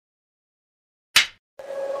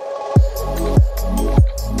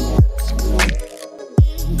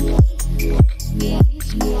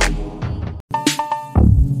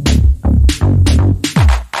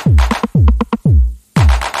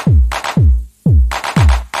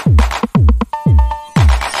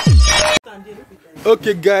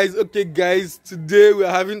Okay guys, today we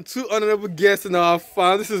are having two honorable guests in our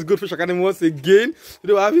farm. This is Good Fish Academy once again.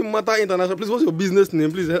 Today we are having Mata International. Please, what's your business name?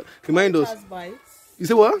 Please remind us. Maritas Bites. You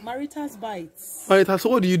say what? Maritas Bites. Maritas, so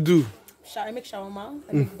what do you do? I make shawarma,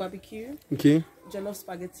 I make barbecue, Okay. jollof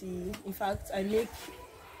spaghetti. In fact, I make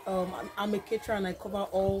I'm a caterer and I cover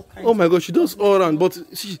all kinds. Oh my God, she does all around, but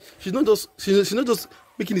she's not just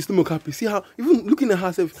making the stomach happy. See how, even looking at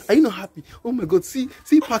herself, are you not happy? Oh my God, see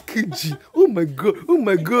packaging. Oh my God.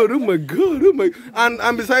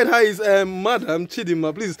 And beside her is Madam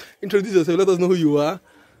Chukwudinma. Please introduce yourself. Let us know who you are.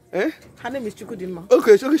 Eh? Her name is Chukwudinma.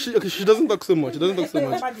 Okay, she doesn't talk so much.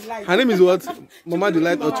 Her name is what? Mama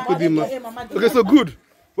Delight or Chukwudinma. Okay, so good.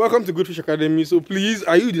 Welcome to Good Fish Academy. So please,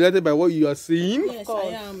 are you delighted by what you are seeing? Yes, I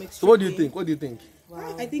am. So what do you think?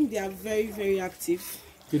 Wow. I think they are very, very active.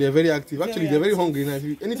 Okay, they're very active. Actually, they're very hungry now.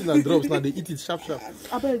 Anything that drops now, they eat it sharp.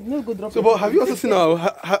 I bet no go drop. So, but have you also seen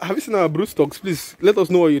our brood stocks? Please let us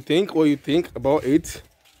know what you think about it.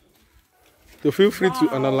 So feel free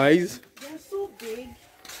to analyze. They're so big.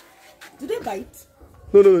 Do they bite?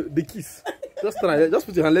 No, they kiss. Just try. Just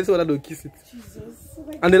put your hand. Let's see whether they'll kiss it. Jesus.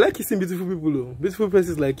 And they like kissing beautiful people, though. Beautiful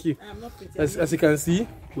persons like you. I'm not pretty. As you can see,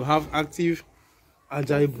 we have active,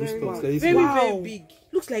 agile brood stocks. Very big.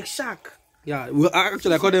 Looks like shark. Yeah,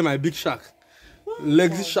 I call them my big shark.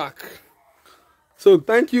 Legsy shark. So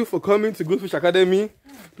thank you for coming to Good Fish Academy.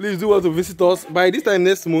 Please do well to visit us. By this time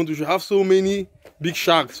next month, we should have so many big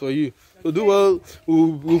sharks for you. So do well.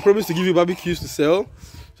 We'll promise to give you barbecues to sell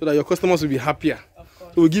so that your customers will be happier.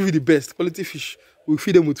 So we'll give you the best quality fish. We'll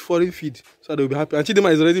feed them with foreign feed so they'll be happy. And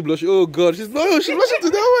Chukwudinma is already blushing. Oh God, she's blushing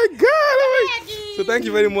today. Oh my God. So thank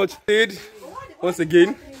you very much. Once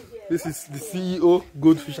again, this is the CEO,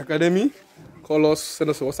 Good Fish Academy. Call us, send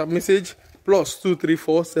us a WhatsApp message.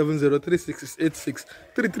 +234 7036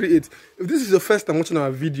 338. If this is your first time watching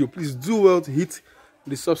our video, please do well to hit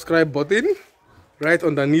the subscribe button right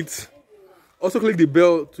underneath. Also click the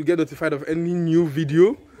bell to get notified of any new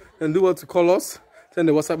video. And do well to call us, send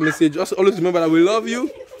a WhatsApp message. Also always remember that we love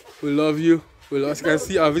you. As you can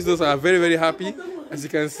see, our visitors are very, very happy. As you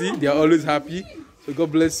can see, they are always happy. So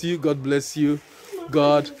God bless you. God bless you.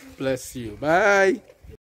 God bless you. Bye.